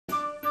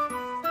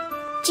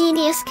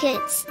Genius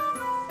Kids.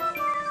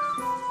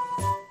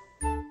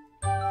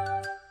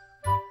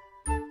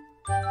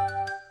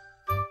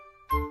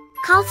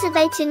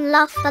 Cultivating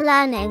love for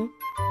learning.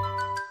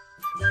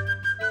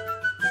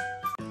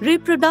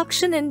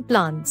 Reproduction in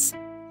plants.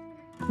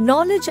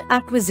 Knowledge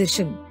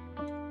acquisition.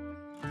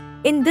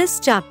 In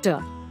this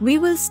chapter, we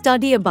will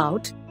study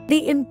about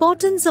the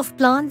importance of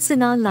plants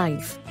in our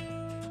life.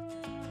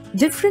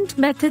 Different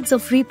methods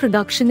of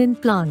reproduction in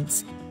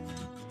plants.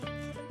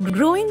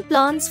 Growing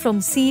plants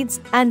from seeds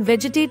and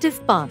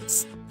vegetative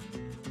parts.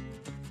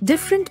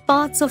 Different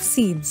parts of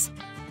seeds.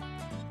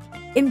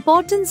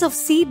 Importance of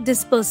seed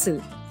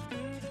dispersal.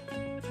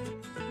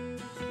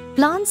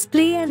 Plants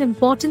play an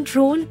important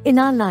role in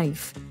our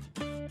life.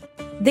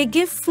 They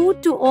give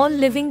food to all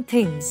living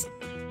things.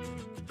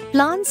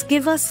 Plants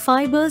give us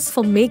fibers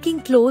for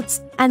making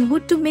clothes and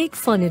wood to make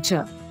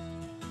furniture.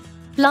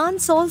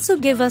 Plants also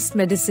give us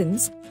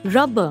medicines,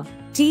 rubber,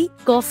 tea,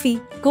 coffee,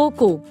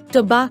 cocoa,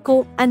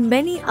 tobacco, and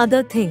many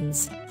other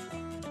things.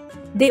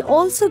 They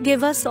also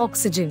give us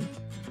oxygen.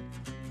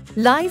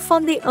 Life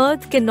on the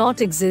earth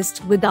cannot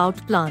exist without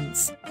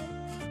plants.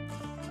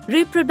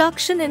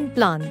 Reproduction in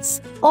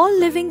plants. All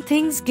living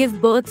things give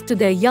birth to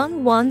their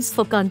young ones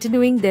for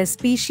continuing their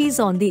species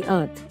on the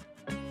earth.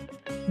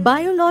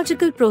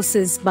 Biological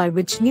process by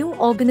which new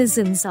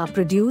organisms are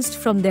produced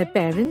from their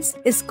parents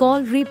is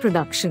called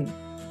reproduction.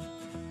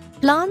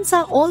 Plants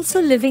are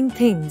also living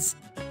things.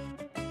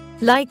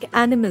 Like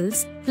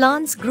animals,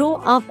 plants grow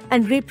up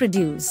and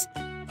reproduce.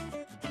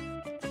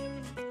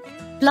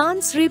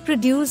 Plants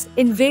reproduce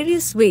in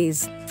various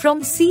ways,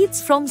 from seeds,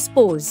 from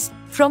spores,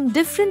 from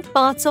different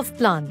parts of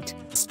plant.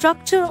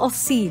 Structure of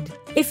seed.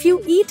 If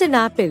you eat an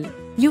apple,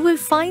 you will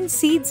find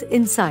seeds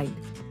inside.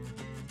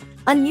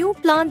 A new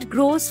plant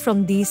grows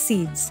from these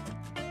seeds.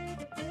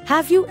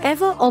 Have you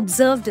ever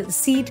observed a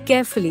seed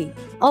carefully?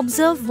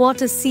 Observe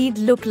what a seed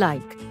looks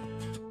like.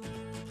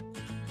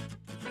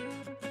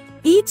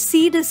 Each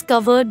seed is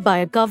covered by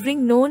a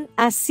covering known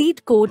as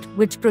seed coat,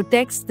 which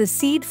protects the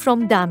seed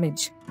from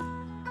damage.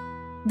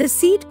 The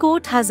seed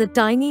coat has a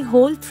tiny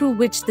hole through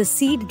which the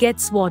seed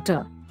gets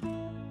water.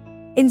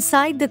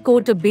 Inside the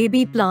coat, a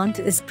baby plant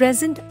is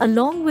present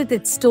along with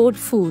its stored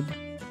food.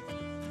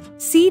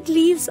 Seed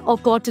leaves or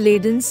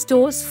cotyledon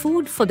stores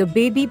food for the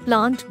baby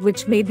plant,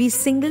 which may be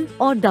single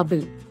or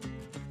double.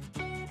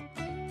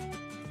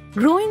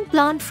 Growing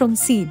plant from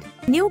seed.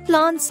 New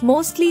plants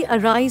mostly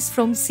arise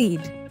from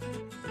seed.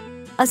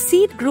 A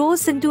seed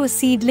grows into a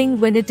seedling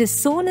when it is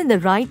sown in the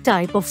right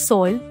type of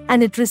soil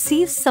and it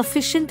receives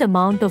sufficient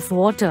amount of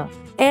water,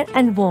 air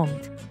and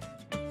warmth.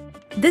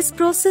 This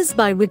process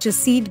by which a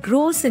seed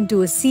grows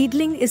into a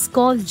seedling is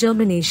called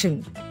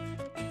germination.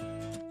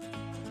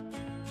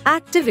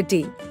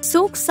 Activity.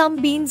 Soak some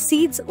bean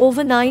seeds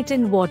overnight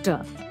in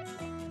water.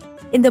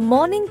 In the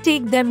morning,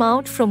 take them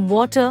out from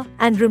water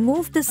and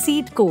remove the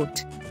seed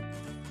coat.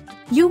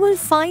 You will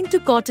find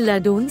two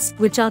cotyledons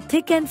which are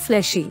thick and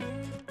fleshy.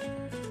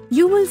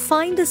 You will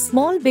find a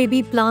small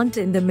baby plant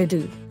in the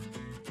middle.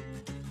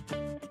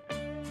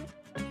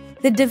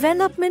 The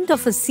development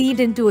of a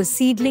seed into a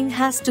seedling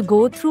has to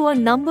go through a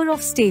number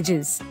of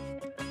stages.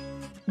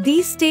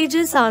 These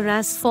stages are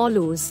as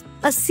follows.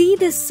 A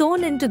seed is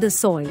sown into the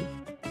soil.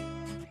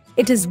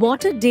 It is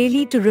watered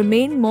daily to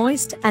remain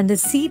moist and the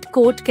seed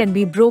coat can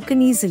be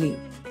broken easily.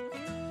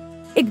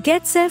 It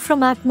gets air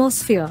from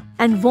atmosphere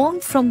and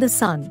warmth from the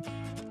sun.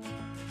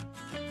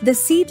 The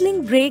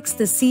seedling breaks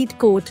the seed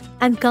coat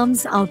and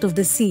comes out of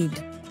the seed.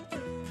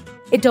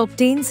 It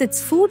obtains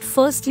its food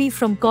firstly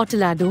from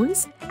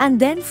cotyledons and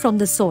then from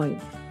the soil.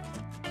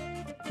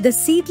 The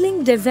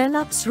seedling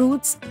develops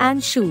roots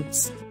and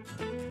shoots.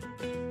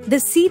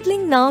 The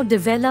seedling now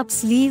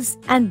develops leaves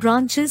and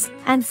branches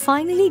and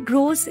finally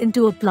grows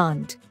into a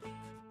plant.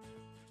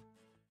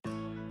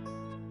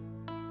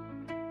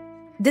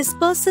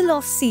 Dispersal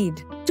of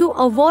seed. To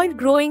avoid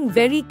growing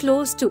very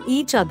close to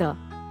each other,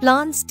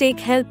 plants take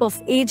help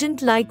of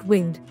agent like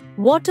wind,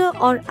 water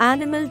or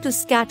animal to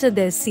scatter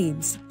their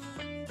seeds.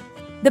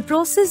 The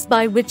process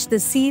by which the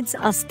seeds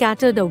are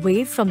scattered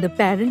away from the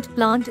parent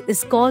plant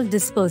is called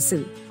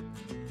dispersal.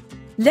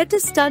 Let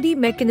us study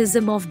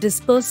mechanism of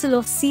dispersal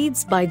of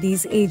seeds by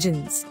these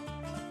agents.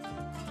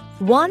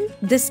 1.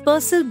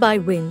 Dispersal by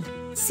wind.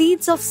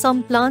 Seeds of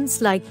some plants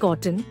like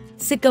cotton,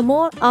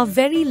 sycamore are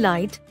very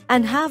light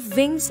and have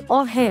wings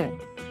or hair.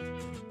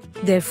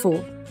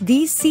 Therefore,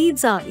 these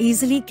seeds are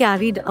easily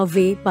carried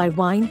away by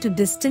wind to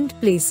distant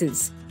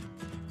places.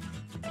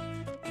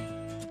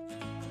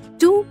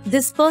 2.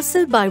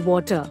 Dispersal by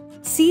water.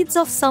 Seeds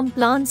of some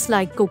plants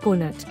like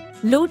coconut,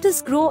 lotus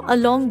grow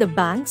along the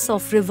banks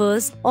of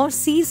rivers or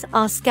seas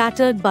are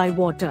scattered by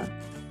water.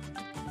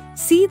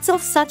 Seeds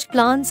of such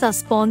plants are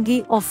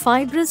spongy or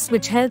fibrous,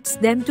 which helps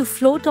them to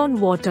float on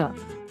water.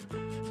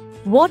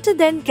 Water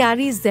then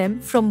carries them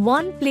from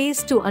one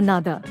place to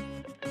another.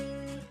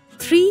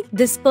 3.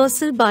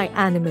 Dispersal by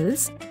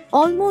animals.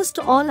 Almost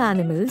all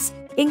animals,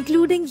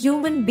 including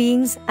human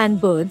beings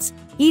and birds,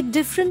 eat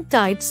different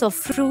types of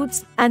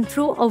fruits, and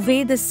throw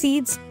away the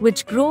seeds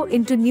which grow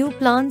into new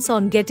plants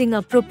on getting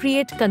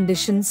appropriate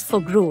conditions for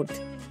growth.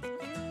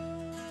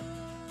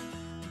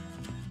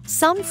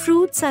 Some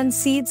fruits and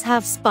seeds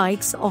have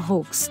spikes or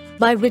hooks,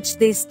 by which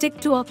they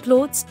stick to our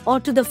clothes or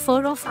to the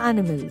fur of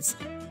animals.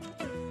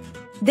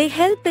 They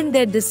help in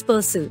their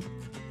dispersal.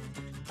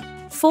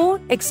 4.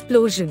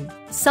 Explosion.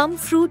 Some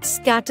fruits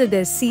scatter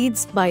their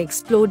seeds by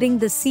exploding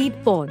the seed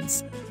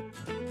pods.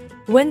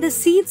 When the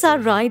seeds are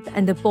ripe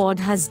and the pod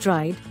has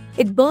dried,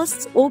 it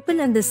bursts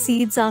open and the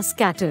seeds are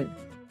scattered.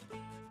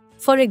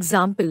 For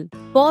example,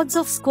 pods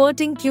of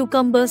squirting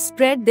cucumbers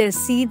spread their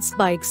seeds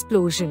by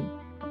explosion.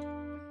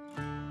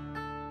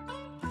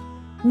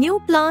 New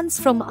plants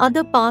from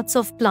other parts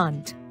of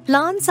plant.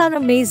 Plants are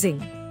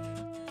amazing.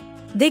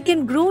 They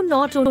can grow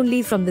not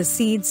only from the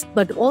seeds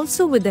but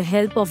also with the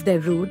help of their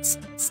roots,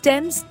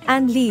 stems,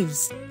 and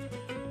leaves.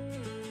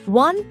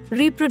 1.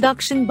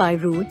 Reproduction by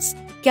roots.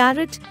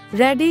 Carrot,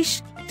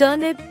 radish,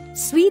 turnip,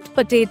 sweet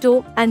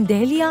potato, and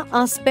dahlia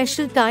are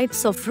special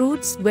types of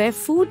roots where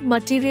food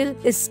material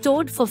is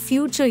stored for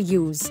future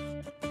use.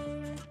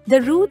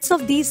 The roots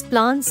of these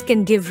plants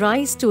can give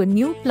rise to a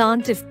new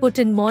plant if put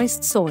in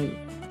moist soil.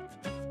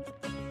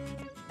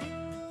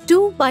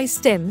 2. By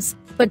stems.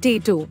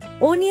 Potato,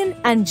 onion,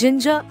 and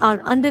ginger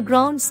are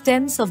underground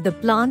stems of the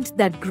plant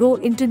that grow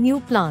into new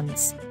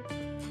plants.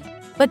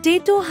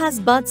 Potato has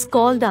buds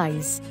called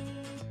eyes.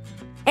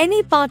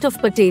 Any part of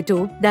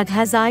potato that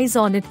has eyes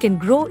on it can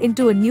grow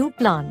into a new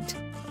plant.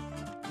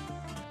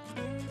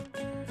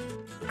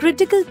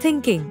 Critical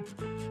thinking.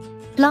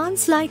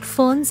 Plants like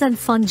ferns and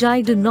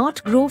fungi do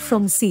not grow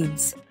from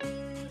seeds.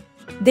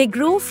 They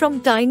grow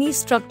from tiny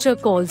structure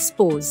called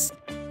spores.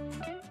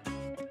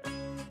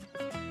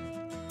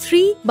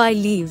 3. By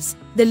leaves.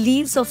 The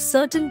leaves of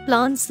certain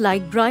plants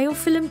like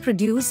bryophyllum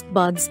produce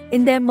buds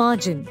in their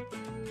margin.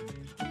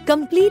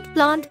 Complete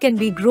plant can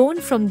be grown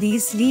from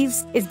these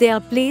leaves if they are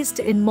placed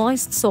in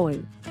moist soil.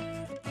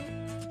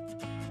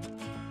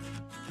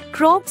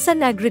 Crops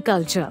and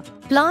agriculture.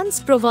 Plants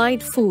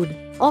provide food,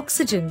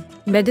 oxygen,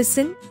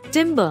 medicine,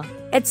 timber,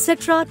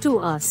 etc. to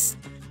us.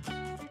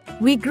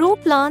 We grow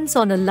plants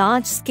on a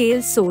large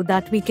scale so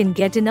that we can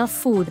get enough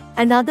food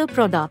and other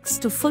products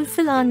to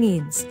fulfill our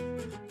needs.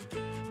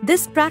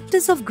 This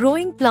practice of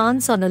growing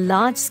plants on a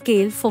large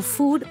scale for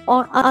food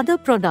or other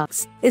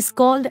products is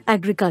called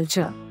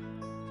agriculture.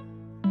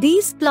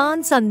 These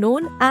plants are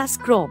known as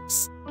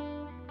crops.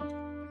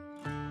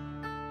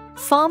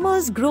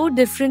 Farmers grow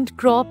different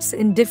crops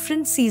in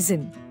different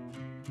seasons.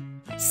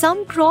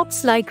 Some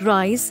crops like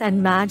rice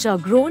and maize are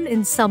grown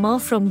in summer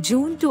from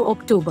June to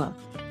October.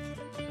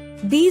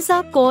 These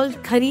are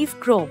called kharif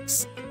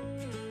crops.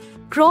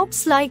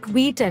 Crops like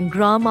wheat and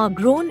gram are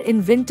grown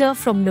in winter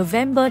from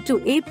November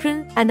to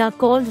April and are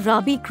called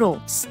rabi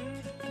crops.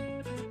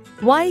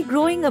 While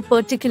growing a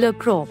particular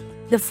crop,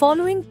 the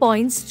following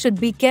points should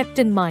be kept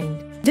in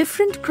mind.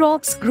 Different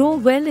crops grow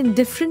well in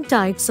different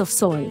types of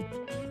soil.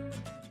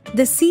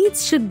 The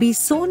seeds should be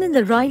sown in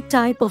the right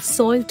type of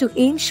soil to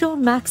ensure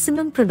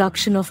maximum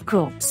production of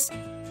crops.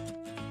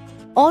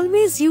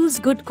 Always use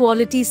good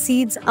quality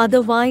seeds,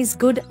 otherwise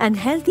good and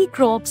healthy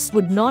crops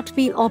would not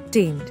be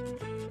obtained.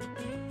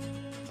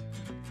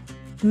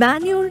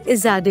 Manure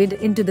is added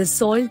into the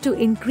soil to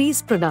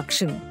increase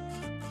production.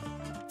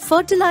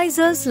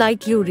 Fertilizers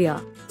like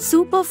urea,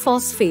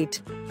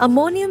 superphosphate,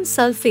 ammonium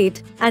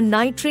sulfate, and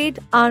nitrate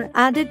are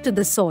added to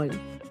the soil.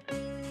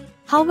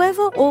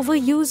 However,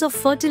 overuse of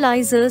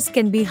fertilizers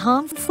can be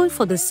harmful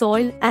for the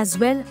soil as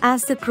well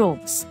as the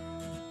crops.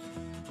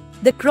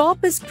 The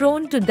crop is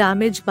prone to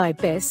damage by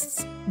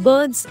pests,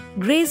 birds,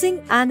 grazing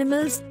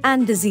animals,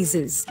 and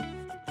diseases.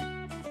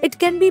 It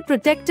can be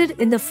protected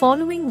in the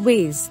following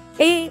ways.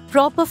 A.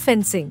 Proper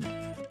fencing.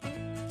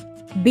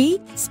 B.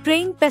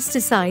 Spraying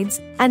pesticides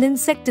and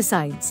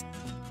insecticides.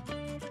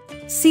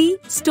 C.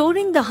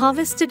 Storing the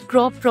harvested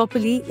crop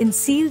properly in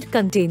sealed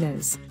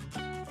containers.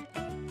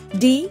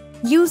 D.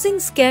 Using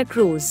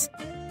scarecrows.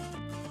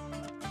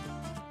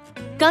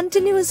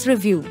 Continuous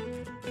review.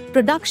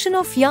 Production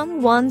of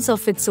young ones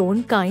of its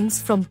own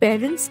kinds from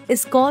parents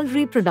is called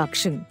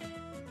reproduction.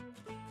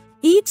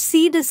 Each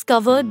seed is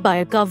covered by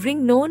a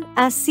covering known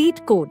as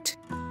seed coat.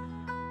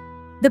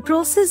 The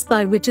process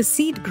by which a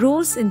seed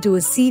grows into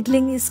a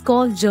seedling is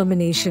called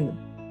germination.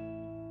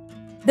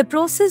 The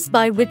process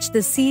by which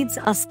the seeds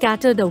are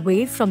scattered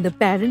away from the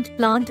parent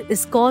plant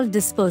is called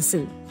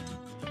dispersal.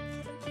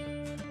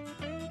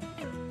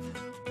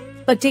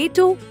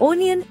 Potato,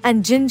 onion,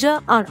 and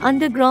ginger are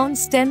underground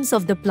stems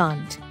of the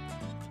plant.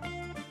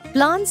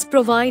 Plants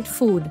provide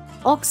food,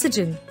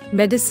 oxygen,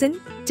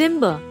 medicine,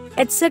 timber,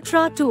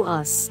 etc. to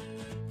us.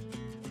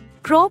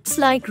 Crops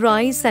like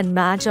rice and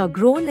maize are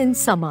grown in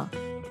summer.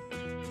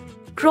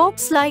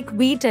 Crops like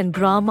wheat and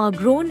gram are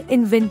grown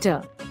in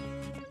winter.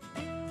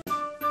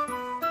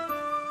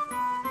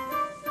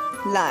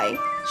 Like,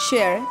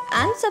 share,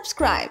 and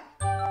subscribe.